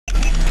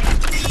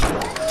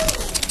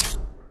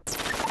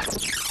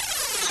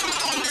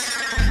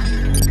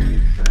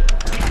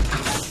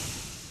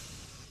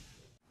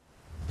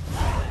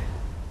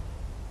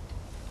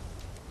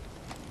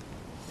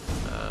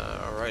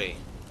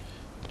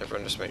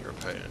underestimate your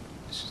opponent.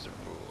 This is the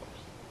rule.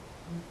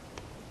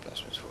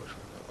 Blasphemous forge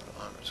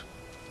for armors.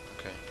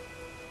 Okay.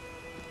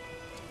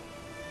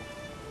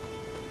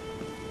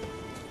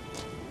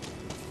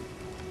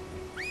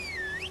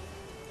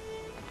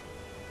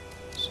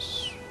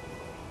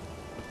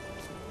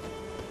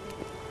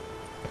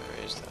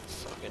 Where is that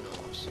fucking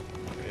horse?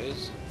 There it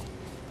is.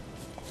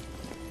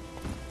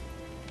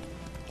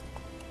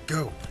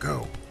 Go,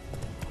 go.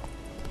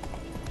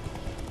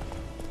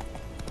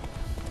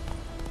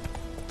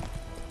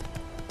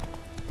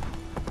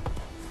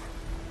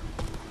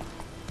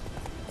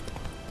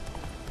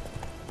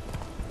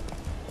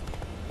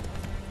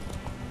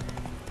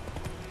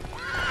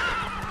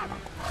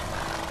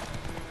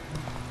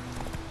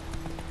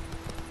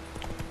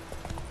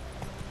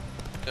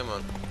 Come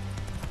on.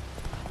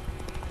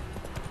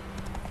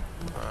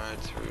 Right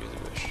through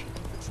the bush.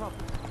 Trouble.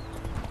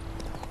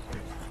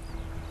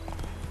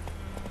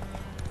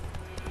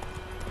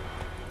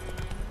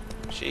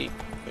 Sheep.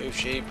 Move,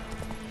 sheep.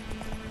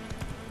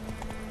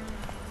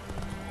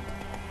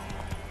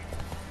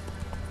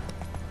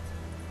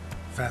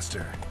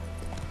 Faster.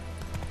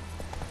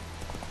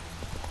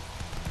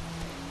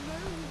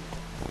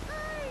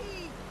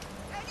 Hey!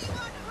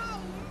 Anyone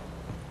home?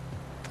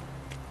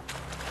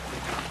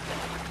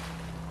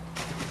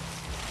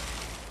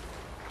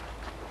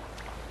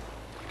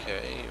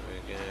 Okay,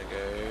 we're gonna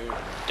go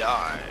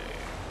dive.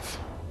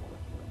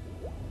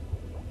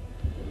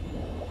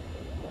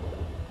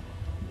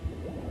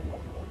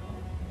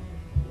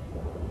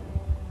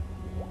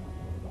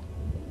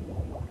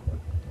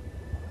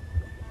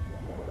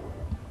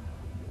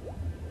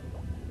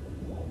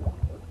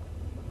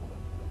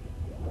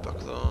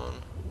 Buckle on.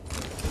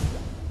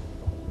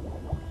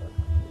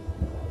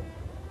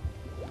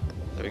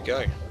 There we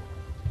go.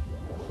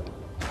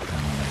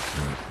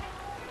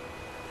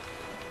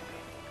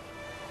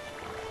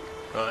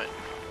 Right.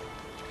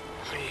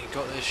 We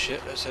got this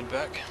shit, let's head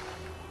back.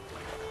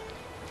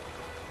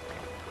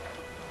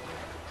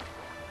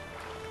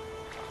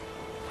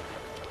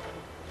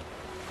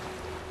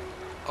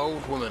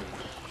 Old woman,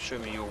 show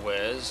me your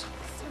wares.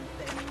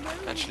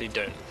 Actually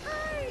don't.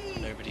 Hey!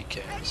 Nobody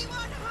cares.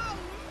 Anyone home?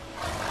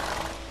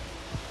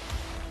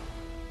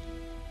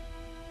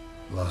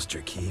 Lost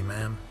your key,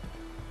 ma'am?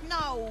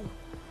 No,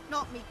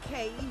 not me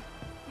key.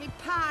 Me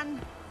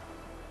pan.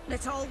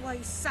 It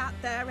always sat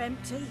there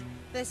empty,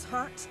 this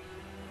hut.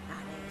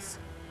 That is,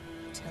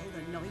 till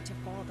the night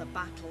afore the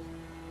battle.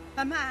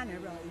 A man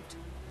arrived,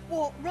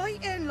 walked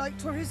right in like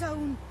 'twere his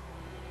own.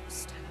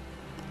 Standing,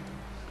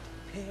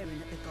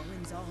 peering at the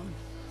goings on.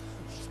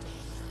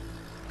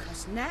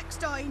 Cause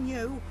next I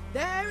knew,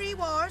 there he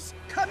was,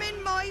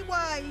 coming my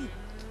way.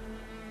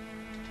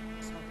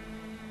 So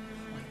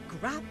I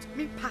grabbed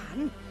me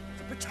pan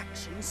for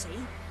protection, see?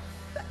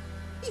 But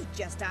he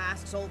just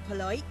asks all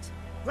polite.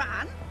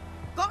 Gran,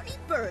 got any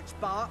birch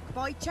bark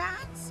by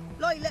chance?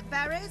 Lilac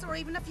berries or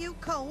even a few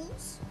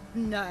coals?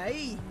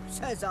 Nay,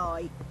 says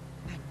I.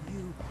 And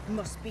you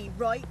must be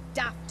right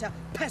daft to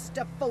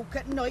pester folk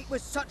at night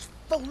with such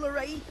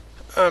foolery.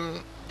 Do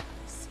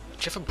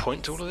you have a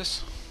point to all of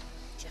this?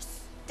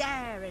 Just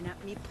staring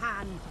at me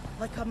pan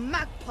like a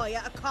magpie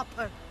at a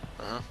copper.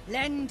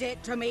 Lend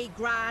it to me,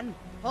 Gran.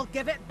 I'll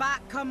give it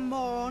back come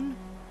morn.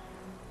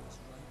 He's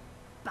right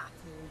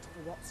baffled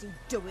for what's he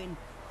doing,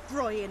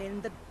 frying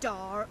in the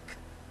dark.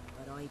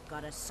 But I've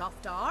got a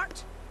soft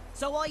heart,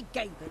 so I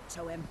gave it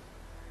to him.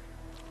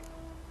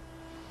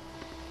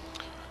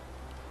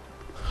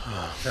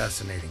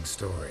 Fascinating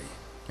story.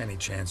 Any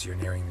chance you're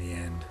nearing the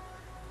end?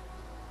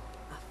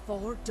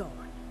 Afore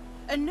dawn,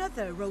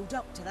 another rode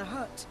up to the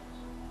hut.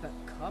 But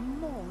come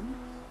morn,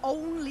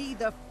 only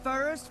the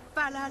first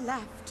fella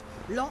left.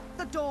 Locked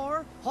the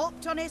door,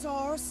 hopped on his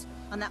horse,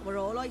 and that were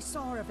all I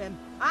saw of him.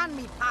 And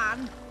me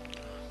pan.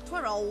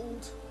 'Twere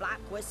old, black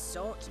with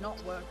sort,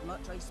 not worth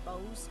much, I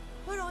suppose.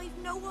 But I've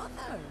no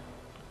other.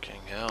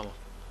 King hell.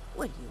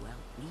 Will you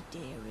help me,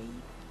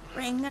 dearie?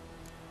 Bring it.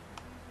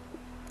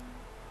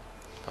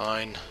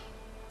 Fine.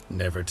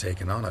 Never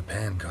taken on a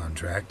pan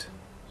contract.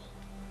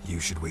 You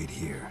should wait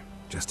here,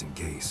 just in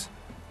case.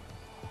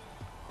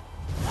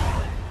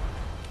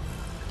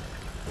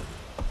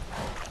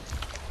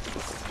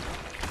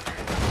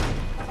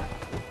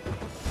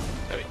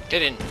 There,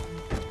 get in.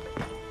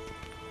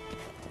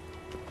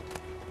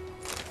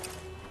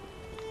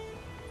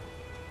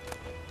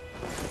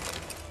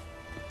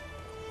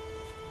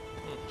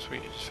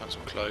 Sweet, just found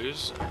some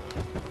clothes.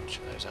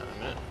 Check those out in a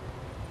minute.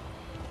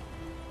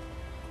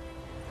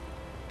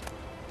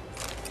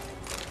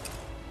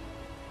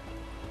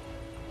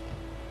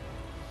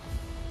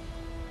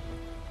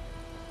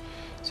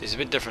 So it's a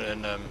bit different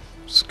in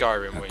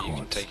Skyrim, where you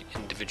can take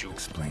individual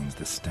Explains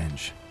the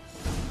stench.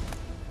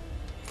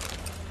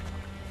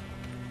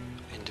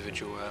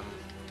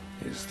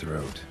 His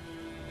throat.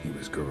 He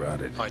was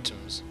garroted.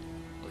 items,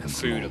 and And food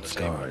some on the old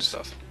table and scars.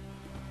 stuff.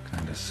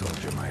 Kind of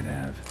soldier might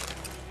have.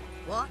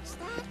 What's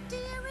that,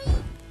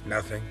 dearie?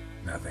 Nothing.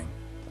 Nothing.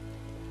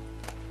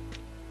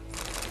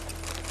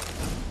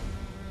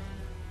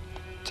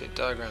 Take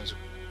diagrams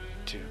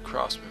to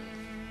craftsmen.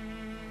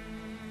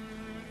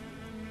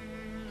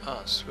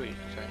 Ah, sweet,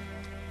 okay.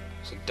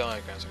 It's a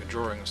diagram, it's like a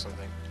drawing or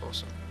something.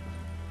 Awesome.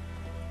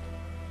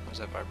 Why is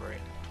that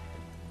vibrating?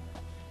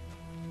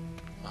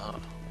 Ah.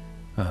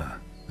 Ah,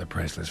 the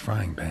priceless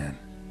frying pan.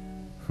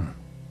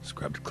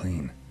 Scrubbed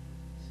clean.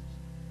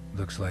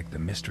 Looks like the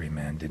mystery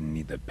man didn't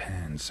need the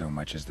pan so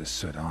much as the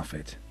soot off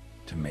it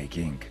to make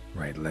ink,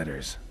 write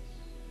letters.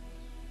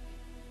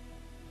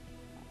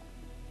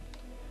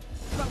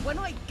 But when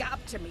I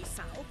gab to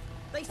myself,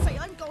 they say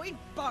I'm going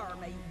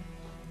barmy.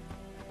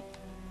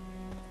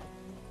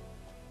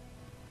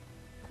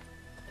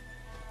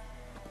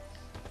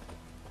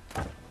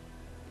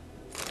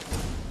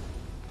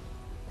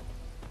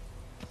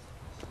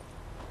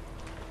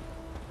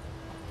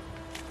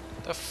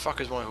 The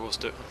fuck is my horse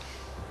doing?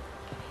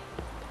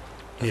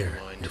 Here,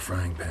 Never mind. your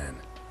frying pan.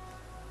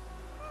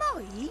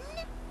 Mine?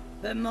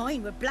 But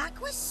mine were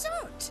black with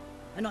soot.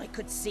 And I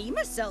could see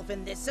myself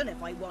in this one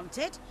if I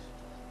wanted.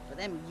 But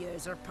them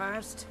years are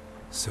past.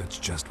 Soot's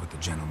just what the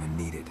gentleman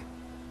needed.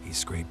 He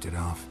scraped it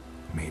off,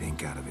 made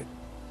ink out of it.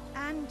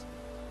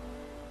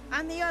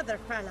 And the other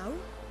fellow?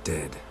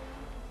 Dead.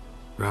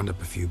 Round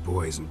up a few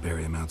boys and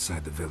bury him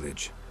outside the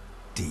village.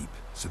 Deep,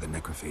 so the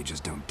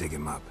necrophages don't dig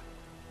him up.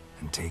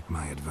 And take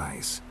my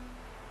advice.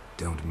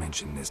 Don't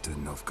mention this to the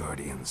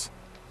Nilfgaardians.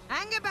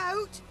 Hang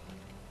about!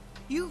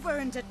 You've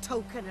earned a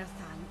token of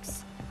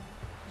thanks.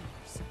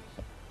 Here's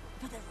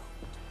for the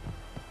road.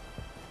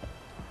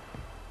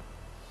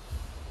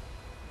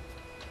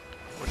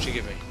 What'd she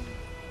give me?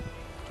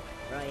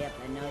 Fry up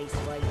a nice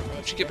white biscuit.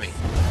 What'd she give me?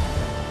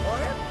 Or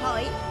a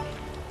pipe.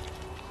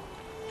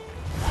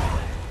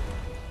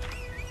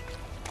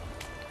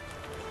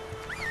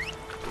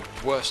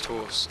 The worst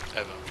horse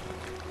ever.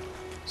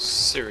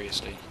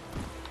 Seriously.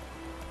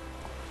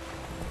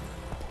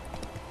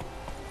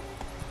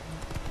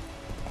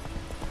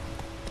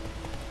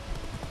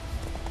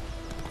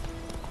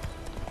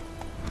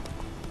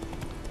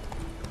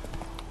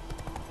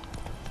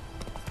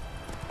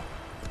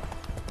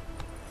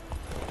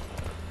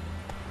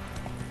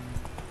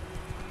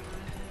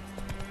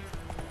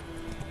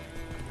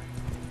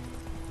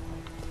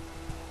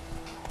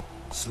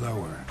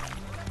 Slower.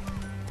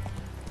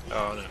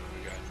 Oh, no,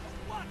 we go.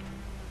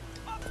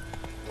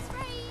 It's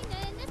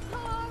raining, it's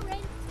pouring,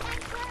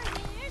 and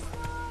we're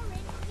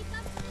snoring. Keep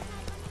up to the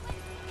time when you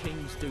went.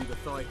 Kings do the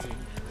fighting.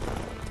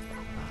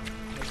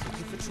 Place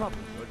looking for trouble,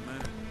 good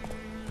man.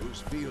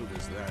 Whose field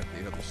is that,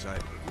 the other side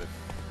of the river?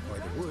 By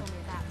the wood.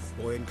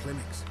 Boy in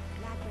clinics.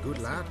 Good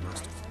lad,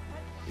 master.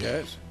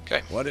 Yes?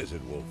 Okay. What is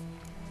it, Wolf?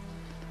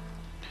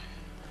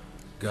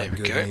 Got There we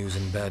good go. news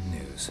and bad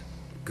news.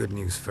 Good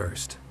news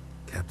first.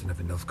 Captain of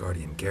a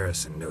Nilfgaardian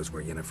garrison knows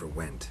where Yennefer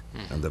went.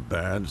 And the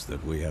bad's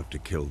that we have to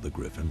kill the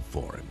griffin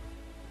for him.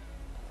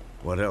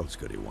 What else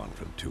could he want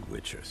from two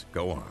witches?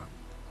 Go on.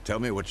 Tell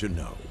me what you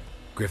know.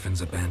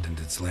 Griffin's abandoned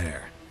its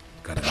lair.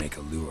 Gotta make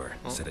a lure,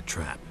 set a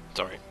trap.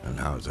 Sorry. And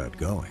how's that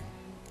going?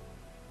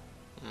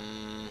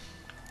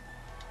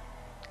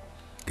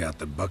 Got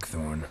the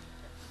buckthorn.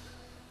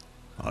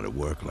 Ought to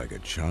work like a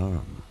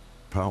charm.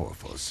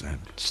 Powerful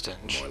scent.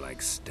 Stench. More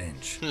like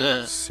stench.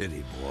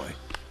 City boy.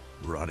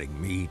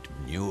 Rotting meat,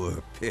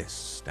 manure, piss.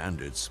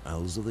 Standard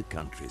smells of the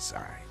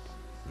countryside.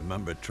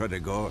 Remember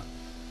Tredegor?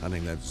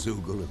 Hunting that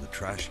Zoogle in the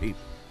trash heap?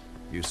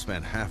 You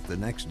spent half the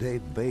next day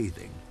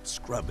bathing,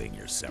 scrubbing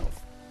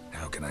yourself.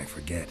 How can I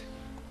forget?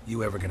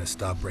 You ever gonna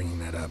stop bringing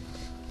that up?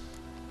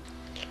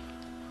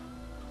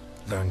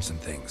 Learned some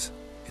things.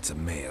 It's a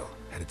male,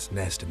 had its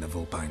nest in the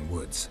Vulpine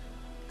Woods.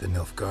 The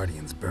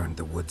Nilfgaardians burned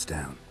the woods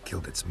down,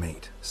 killed its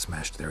mate,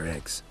 smashed their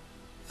eggs.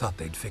 Thought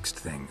they'd fixed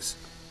things.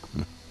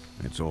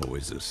 It's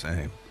always the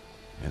same.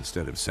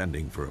 Instead of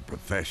sending for a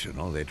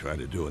professional, they try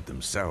to do it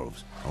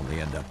themselves,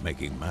 only end up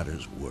making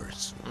matters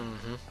worse.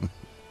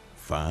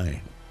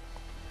 Fine.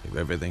 If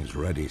everything's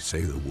ready,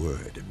 say the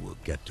word and we'll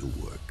get to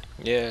work.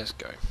 Yeah, let's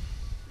go.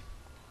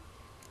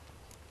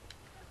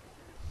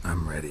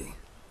 I'm ready.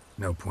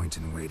 No point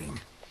in waiting.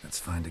 Let's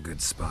find a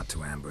good spot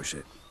to ambush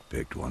it.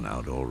 Picked one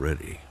out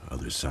already,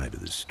 other side of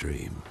the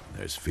stream.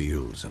 There's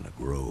fields and a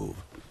grove.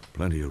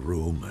 Plenty of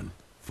room and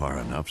far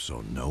enough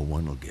so no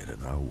one will get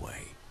in our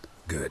way.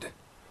 Good.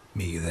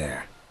 Meet you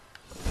there.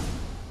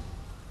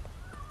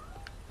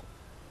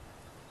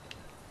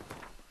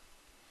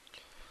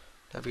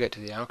 Navigate to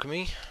the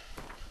alchemy.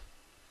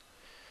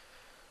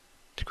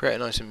 To create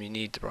an item you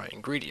need the right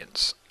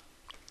ingredients.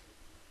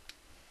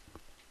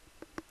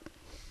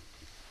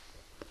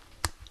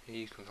 Here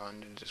you can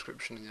find a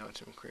description of the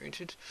item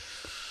created.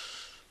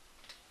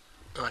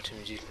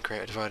 Items you can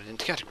create are divided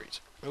into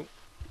categories. Oh,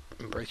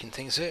 I'm breaking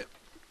things here.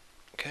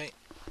 Okay.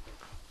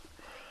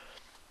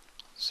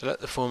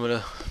 Select the formula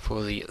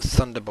for the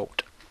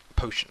Thunderbolt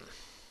potion.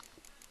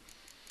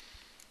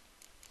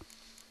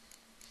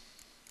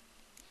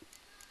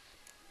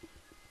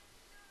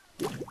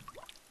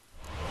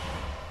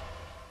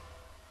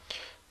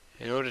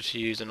 In order to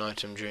use an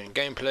item during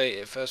gameplay,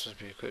 it first must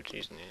be equipped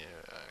using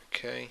the...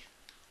 Okay.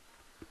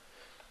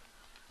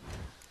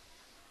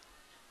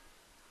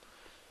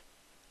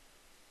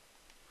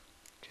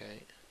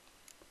 Okay.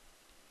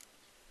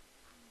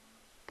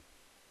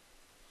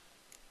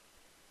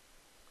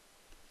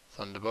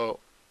 Thunderbolt.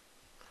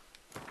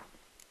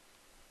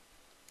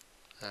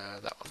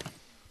 That one.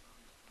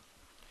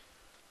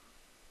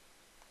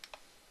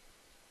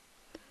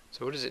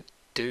 So what does it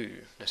do,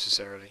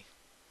 necessarily?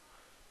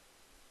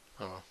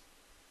 Oh well.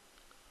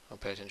 I'll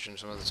pay attention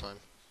some other time.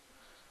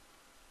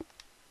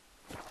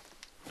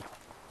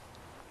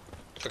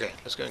 Okay,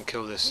 let's go and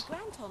kill this. My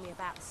Gran told me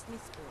about a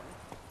Smith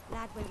boy.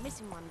 Lad went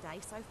missing one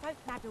day, so folk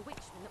nabbed a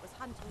witchman that was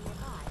hunting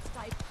nearby.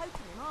 Started poking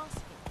him,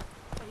 asking.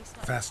 But he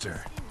started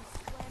Faster.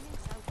 squirming,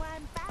 so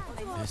wham,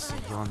 bam. This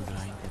yonder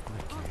ain't at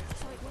my care.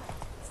 So it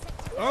worked.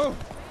 Oh!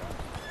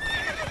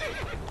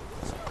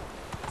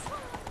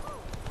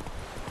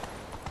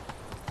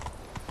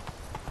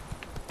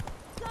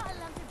 Got a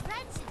lump of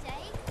bread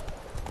today.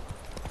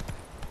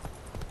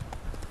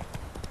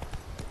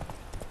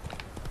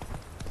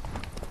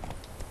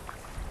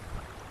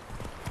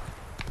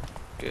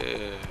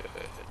 Good.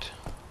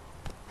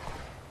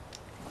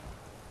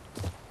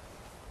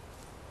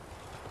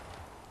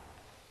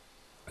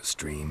 A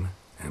stream,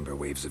 amber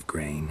waves of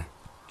grain.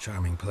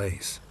 Charming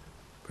place.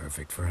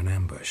 Perfect for an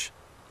ambush.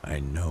 I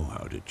know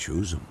how to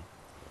choose them.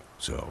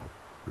 So,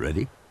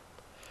 ready?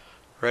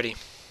 Ready.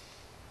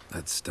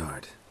 Let's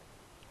start.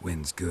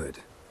 Wind's good.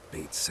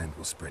 Bait's scent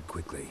will spread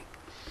quickly.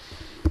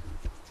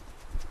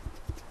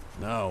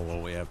 Now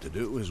all we have to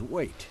do is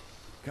wait.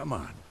 Come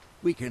on.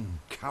 We can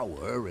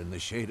cower in the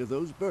shade of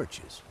those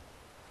birches.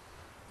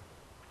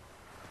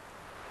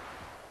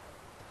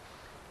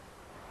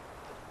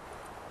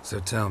 So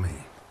tell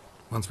me,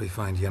 once we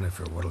find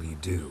Yennefer, what'll you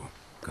do?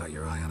 Got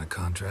your eye on a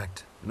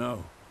contract?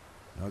 No.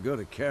 I'll go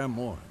to Kaer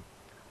Morhen.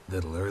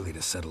 Little early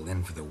to settle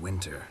in for the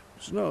winter.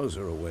 Snows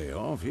are a way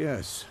off,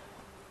 yes.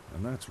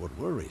 And that's what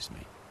worries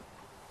me.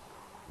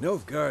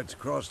 Nilfgaard's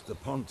crossed the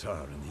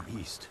Pontar in the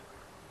east.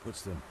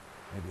 Puts them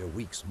maybe a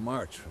week's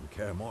march from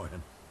Kaer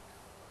Morhen.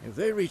 If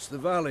they reach the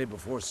valley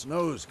before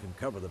snows can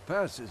cover the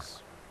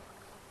passes,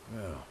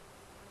 well,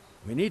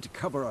 we need to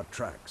cover our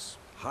tracks,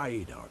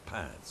 hide our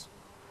paths.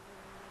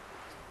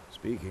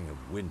 Speaking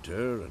of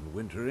winter and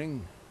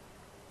wintering,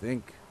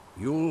 think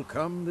you'll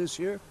come this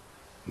year?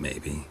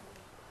 Maybe.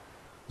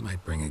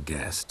 Might bring a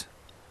guest.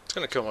 It's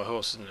gonna kill my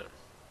horse, isn't it?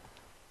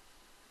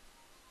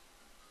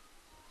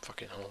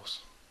 Fucking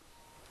horse.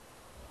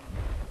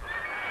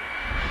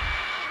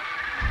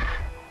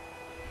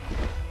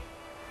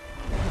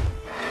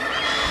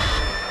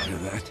 Hear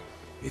that?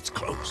 It's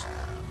close.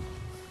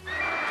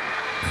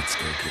 Let's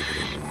go give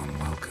it a warm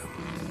welcome.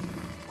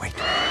 Wait,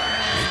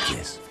 make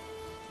this.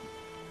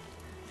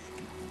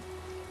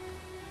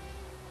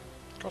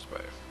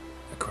 Crossbow.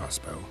 A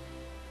crossbow.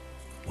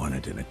 Won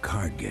it in a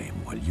card game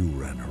while you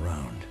ran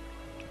around.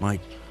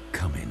 Might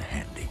come in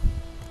handy.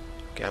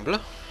 Gambler.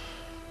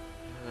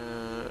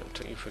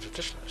 Take you for a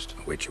traditionalist.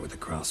 A witcher with a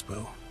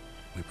crossbow.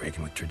 We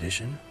breaking with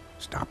tradition?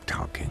 Stop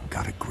talking.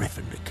 Got a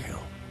griffin to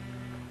kill.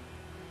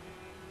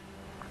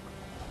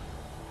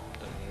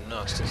 The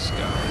nasty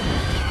scar.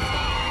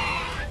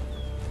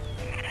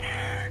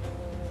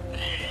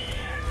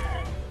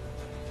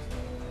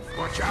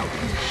 Watch out!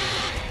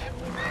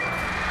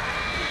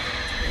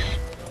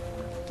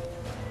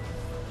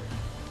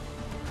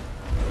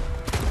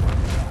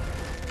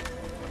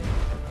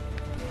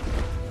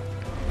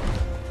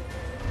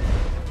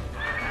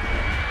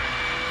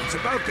 It's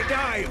about to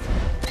dive!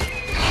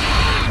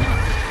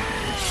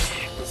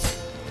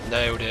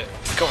 Nailed it.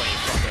 Go on, you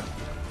fucker.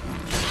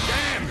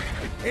 Damn!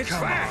 It's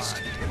Come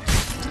fast!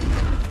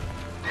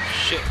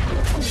 Shit.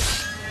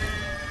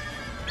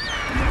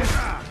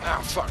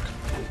 Ah, fuck.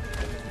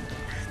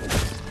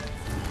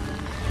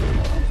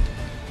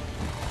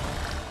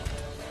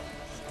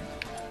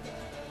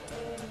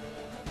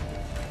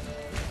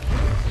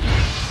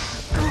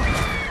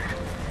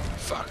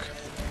 Fuck.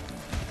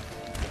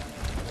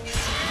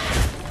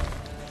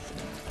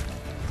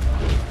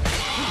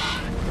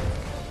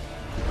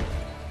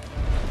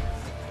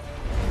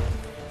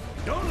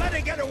 Don't let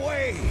it get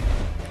away!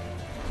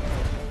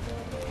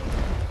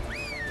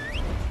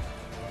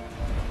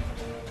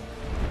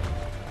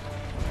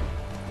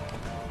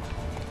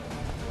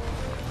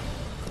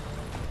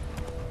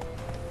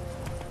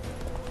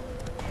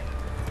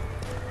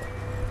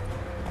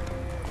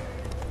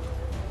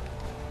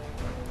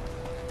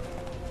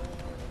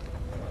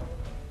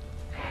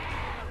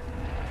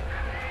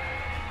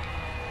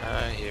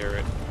 I hear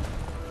it.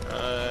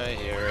 I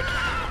hear it.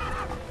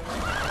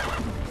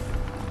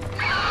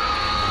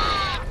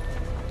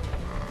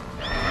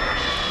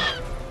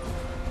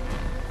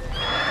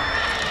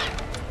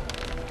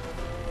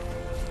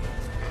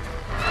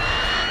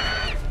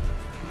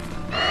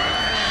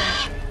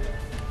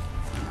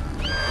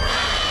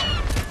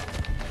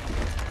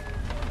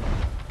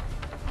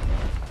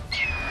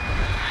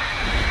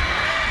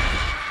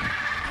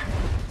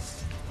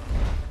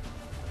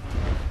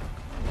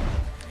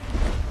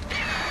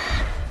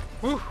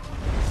 Woo!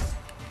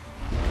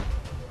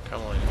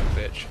 Come on, you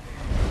bitch.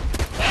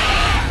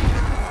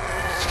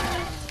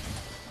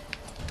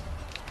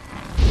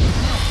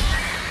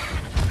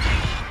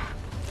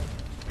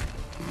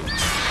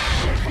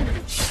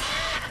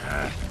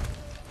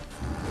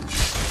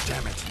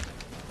 Damn it.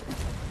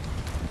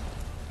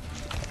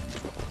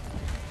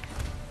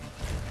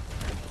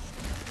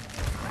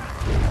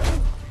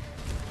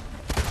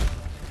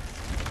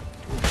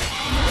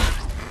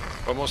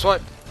 One more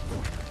swipe.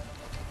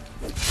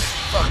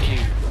 Fuck you.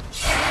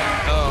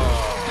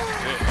 Oh,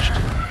 bitched.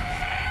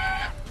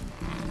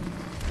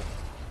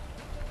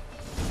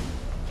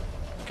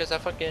 Because I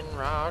fucking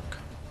rock.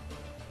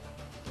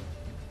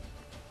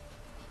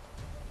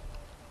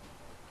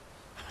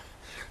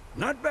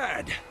 Not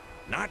bad.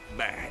 Not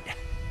bad.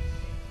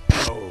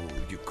 Oh,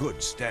 you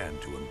could stand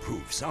to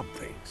improve some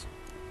things.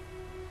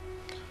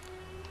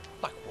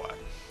 Like what?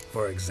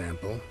 For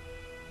example?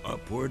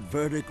 Upward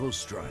vertical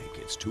strike.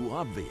 It's too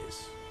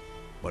obvious.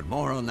 But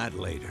more on that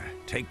later.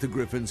 Take the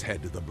Griffin's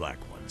head to the Black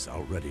Ones.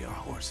 I'll ready our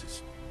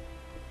horses.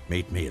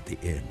 Meet me at the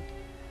inn.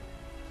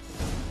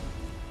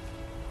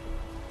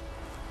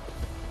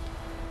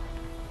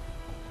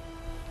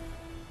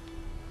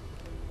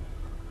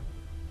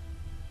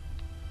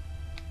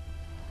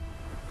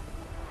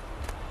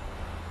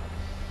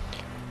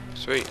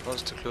 Sweet.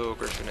 Monster claw,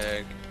 Griffin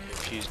egg,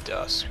 infused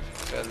dust,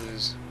 Griffin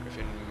feathers,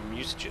 Griffin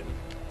mutagen.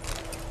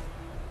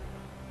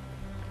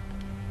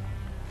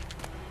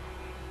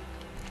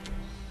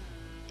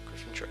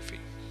 Griffin trophy.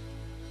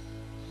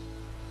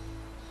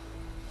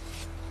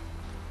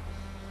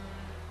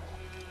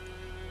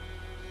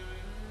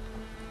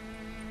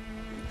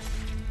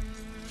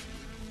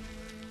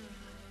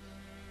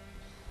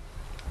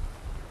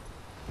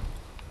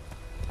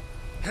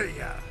 Hey,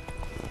 ya!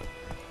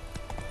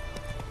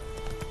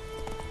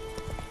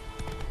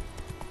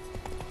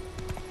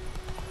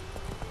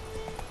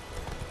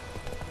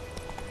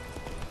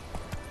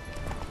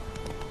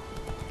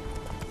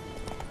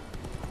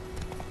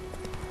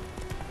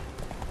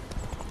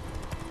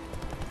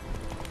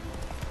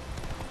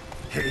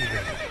 Hey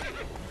there.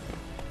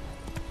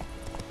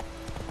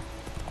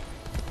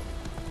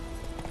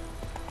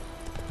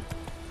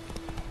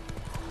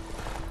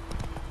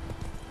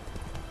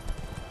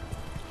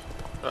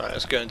 Alright,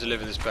 let's go and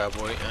deliver this bad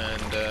boy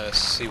and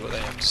see what they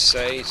have to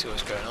say, see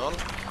what's going on.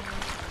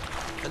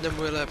 And then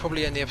we'll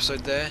probably end the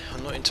episode there.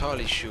 I'm not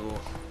entirely sure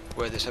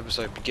where this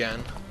episode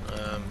began.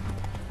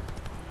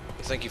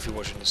 Thank you for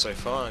watching this so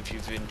far. If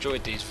you've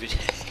enjoyed these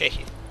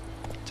videos...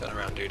 Turn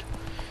around, dude.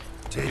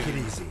 Take it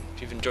easy.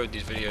 If you've enjoyed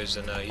these videos,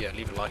 then yeah,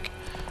 leave a like.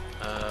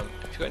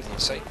 If you've got anything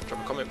to say,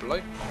 drop a comment below.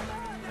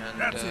 And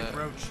That's it,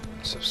 Roach.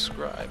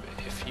 subscribe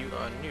if you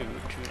are new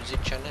to the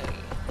channel.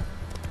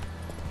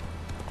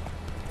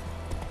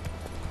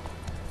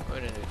 I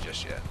don't do it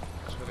just yet,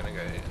 because we're going to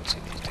go and see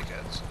these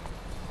dickheads.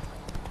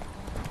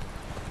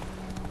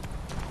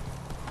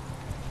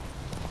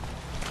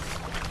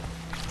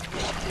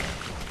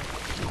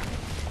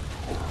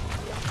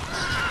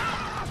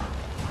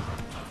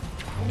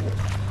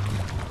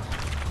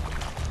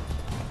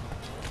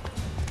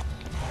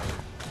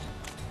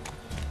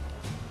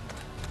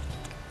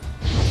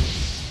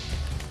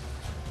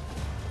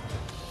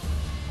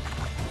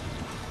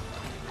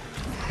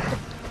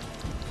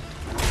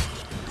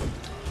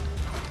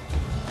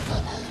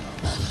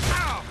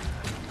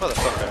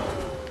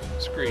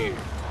 Motherfucker. Screw you.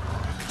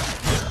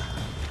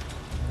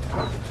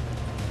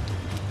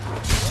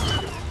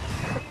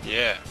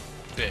 Yeah,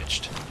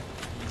 bitched.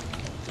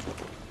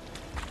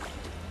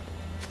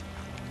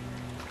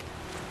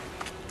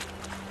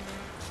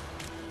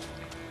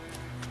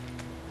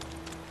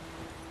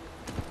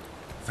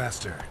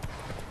 Faster.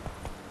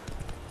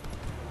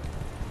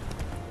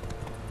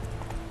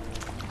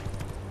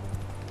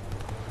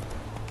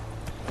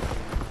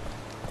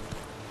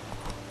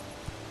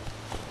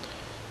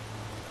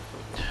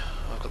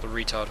 I've got the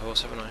retard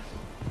horse, haven't I?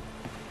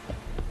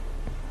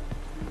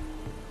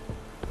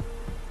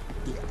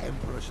 The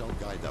Emperor shall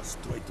guide us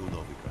straight to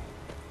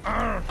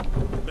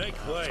Novigrad.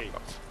 Make way.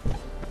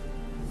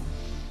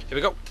 Here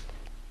we go.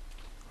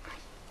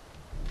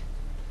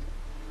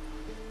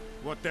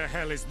 What the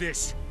hell is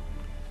this?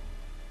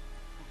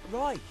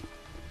 Right.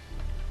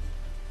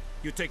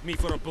 You take me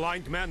for a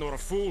blind man or a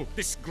fool?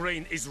 This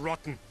grain is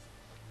rotten.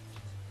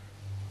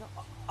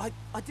 I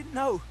didn't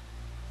know.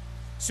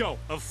 So,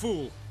 a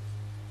fool.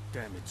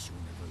 Damn it,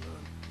 you'll never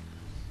learn.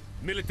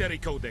 Military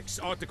Codex,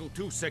 Article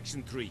 2,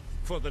 Section 3.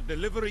 For the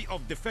delivery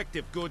of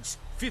defective goods,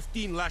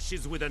 15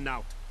 lashes with a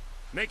knout.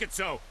 Make it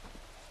so.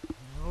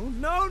 No,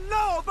 no,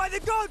 no! By the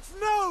gods,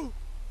 no!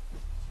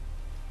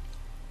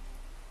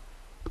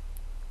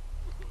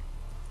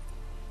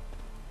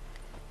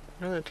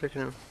 No, they're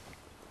taking him.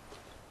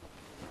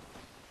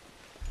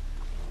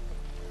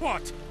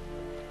 What?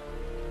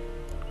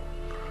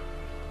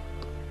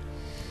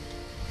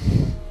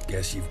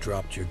 Guess you've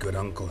dropped your good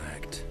uncle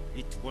act.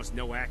 It was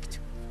no act.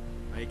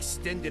 I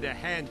extended a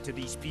hand to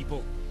these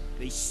people.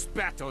 They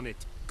spat on it.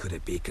 Could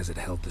it be because it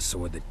held the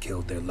sword that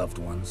killed their loved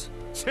ones?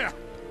 Tja,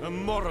 a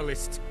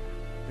moralist.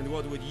 And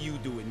what would you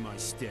do in my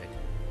stead?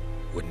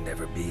 Wouldn't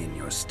ever be in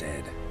your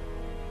stead.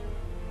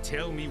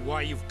 Tell me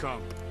why you've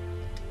come.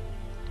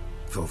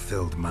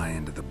 Fulfilled my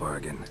end of the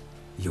bargain.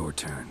 Your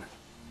turn.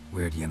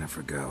 Where'd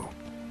Yennefer go?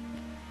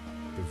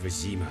 The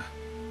Vizima.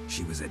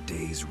 She was a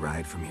day's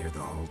ride from here the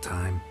whole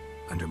time?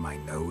 Under my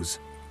nose?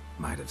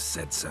 Might have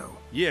said so.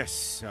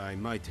 Yes, I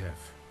might have.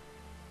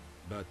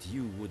 But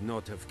you would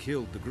not have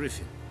killed the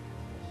Griffin.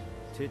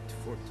 Tit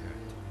for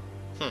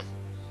tat.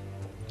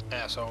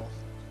 Asshole.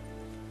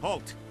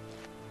 Halt!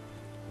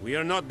 We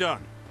are not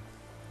done.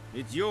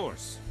 It's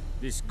yours,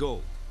 this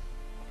gold.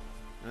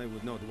 I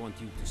would not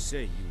want you to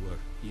say you were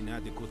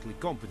inadequately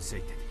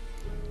compensated.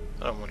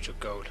 I don't want your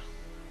gold.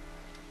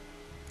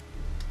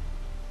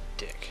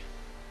 Dick.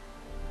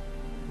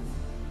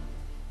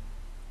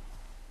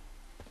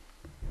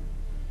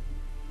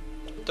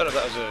 Don't know if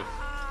that was a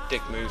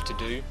dick move to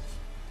do.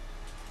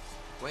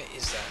 Where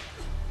is that?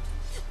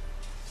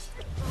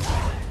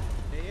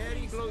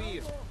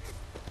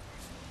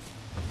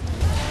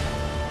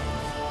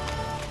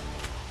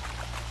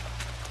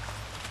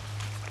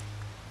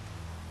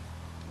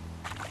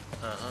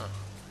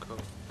 Cool.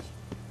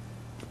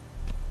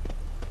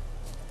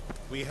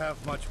 We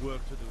have much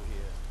work to do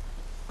here.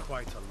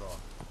 Quite a lot.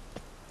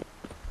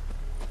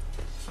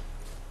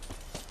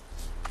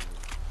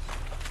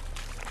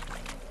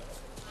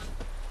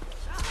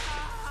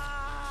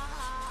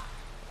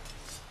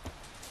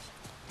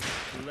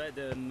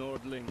 Leather,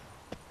 Nordling.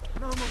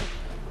 No more.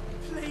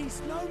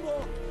 Please, no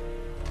more.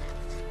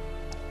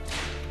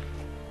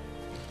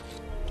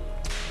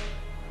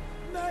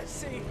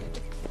 Mercy,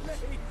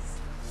 please.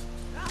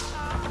 No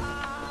more.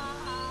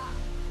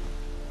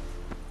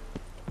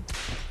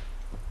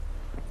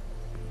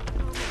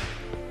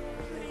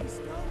 Please,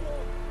 no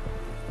more.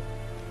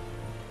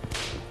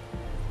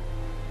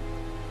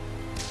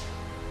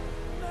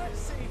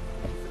 Mercy,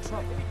 for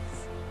trouble.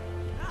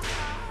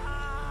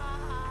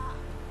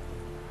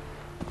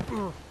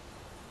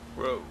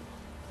 Whoa.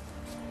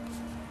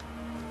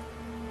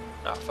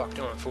 Ah, fuck,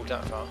 don't want to fall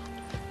that far.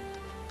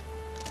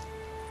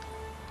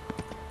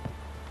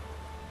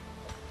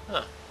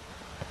 Huh.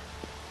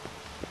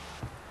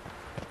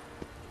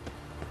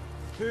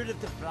 Heard of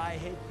the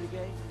Flyhead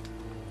Brigade?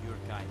 Your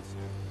kind,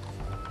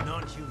 sir.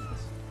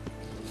 Non-humans.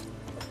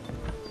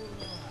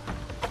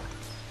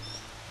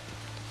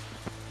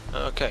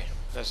 Okay,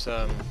 that's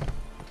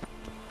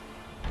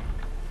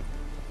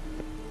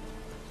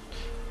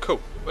cool.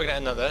 We're gonna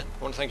end that there.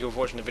 I want to thank you all for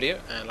watching the video,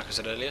 and like I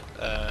said earlier,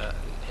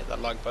 hit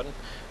that like button.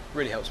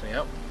 Really helps me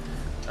out.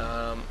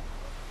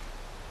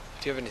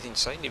 If you have anything to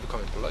say, leave a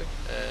comment below,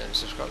 and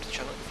subscribe to the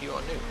channel if you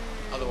are new.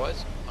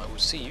 Otherwise, I will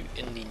see you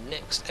in the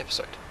next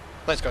episode.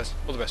 Thanks guys,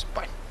 all the best,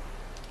 bye.